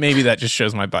 Maybe that just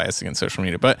shows my bias against social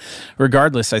media. But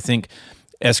regardless, I think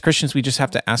as Christians, we just have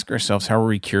to ask ourselves, how are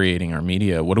we curating our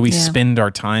media? What do we spend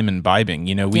our time imbibing?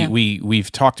 You know,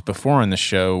 we've talked before on the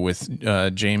show with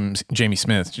James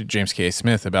K.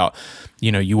 Smith about,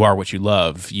 you know, you are what you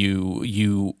love.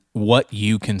 What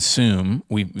you consume.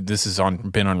 This has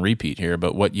been on repeat here,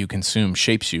 but what you consume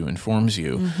shapes you, informs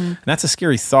you. And that's a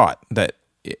scary thought, that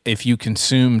if you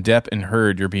consume Depp and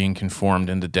Heard, you're being conformed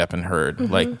into Depp and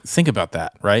Heard. Like, think about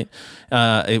that, right?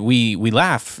 We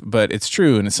laugh, but it's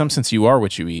true. And in some sense, you are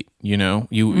what you eat. You know,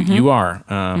 you are.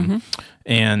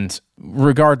 And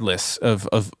regardless of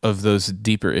those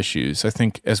deeper issues, I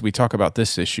think as we talk about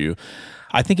this issue,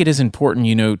 I think it is important,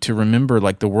 you know, to remember,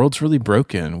 like, the world's really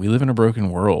broken. We live in a broken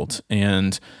world,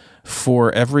 and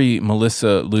for every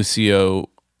Melissa Lucio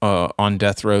on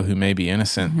death row who may be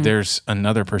innocent, there's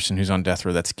another person who's on death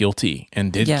row that's guilty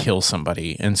and did kill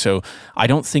somebody. And so I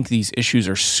don't think these issues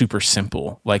are super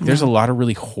simple. Like, there's a lot of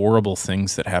really horrible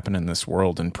things that happen in this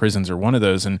world, and prisons are one of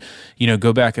those. And, you know,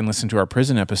 go back and listen to our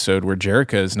prison episode where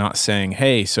Jerica is not saying,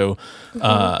 hey, so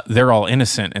they're all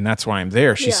innocent and that's why I'm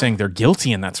there. She's saying they're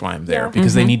guilty and that's why I'm there,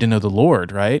 because they need to know the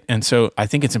Lord, right? And so I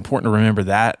think it's important to remember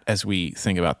that as we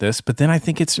think about this. But then I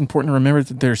think it's important to remember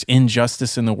that there's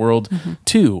injustice in the world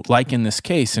too, like in this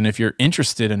case. And if you're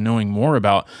interested in knowing more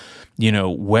about, you know,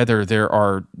 whether there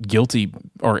are guilty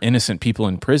or innocent people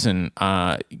in prison,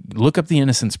 look up the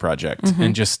Innocence Project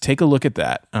and just take a look at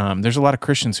that. There's a lot of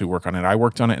Christians who work on it. I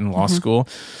worked on it in law school.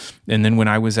 And then when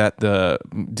I was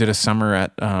did a summer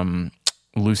at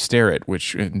Lou Sterrett,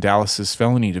 which in Dallas's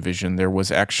felony division, there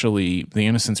was actually, the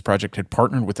Innocence Project had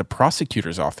partnered with the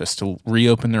prosecutor's office to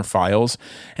reopen their files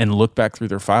and look back through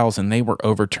their files, and they were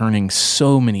overturning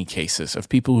so many cases of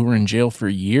people who were in jail for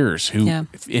years who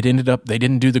it ended up, they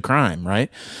didn't do the crime, right?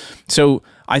 So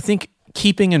I think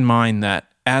keeping in mind that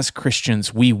as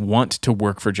Christians, we want to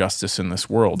work for justice in this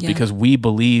world because we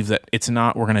believe that it's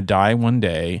not we're going to die one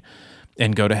day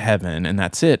and go to heaven and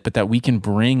that's it, but that we can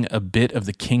bring a bit of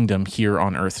the kingdom here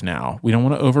on earth now. We don't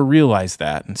want to over-realize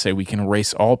that and say we can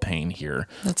erase all pain here.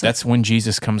 That's when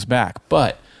Jesus comes back.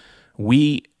 But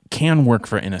we can work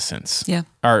for innocence. Yeah.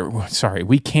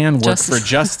 We can work for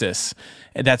justice.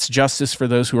 That's justice for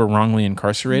those who are wrongly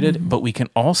incarcerated, but we can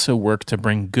also work to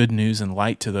bring good news and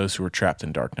light to those who are trapped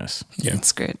in darkness. Yeah,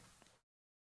 that's great.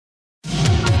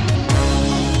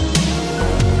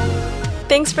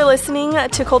 Thanks for listening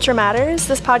to Culture Matters.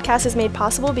 This podcast is made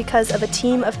possible because of a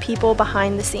team of people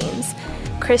behind the scenes.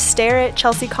 Chris Starrett,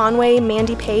 Chelsea Conway,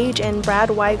 Mandy Page, and Brad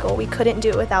Weigel. We couldn't do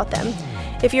it without them.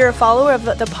 If you're a follower of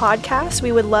the podcast,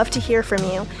 we would love to hear from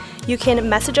you. You can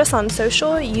message us on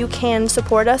social. You can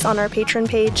support us on our Patreon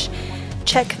page.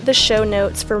 Check the show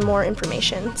notes for more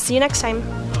information. See you next time.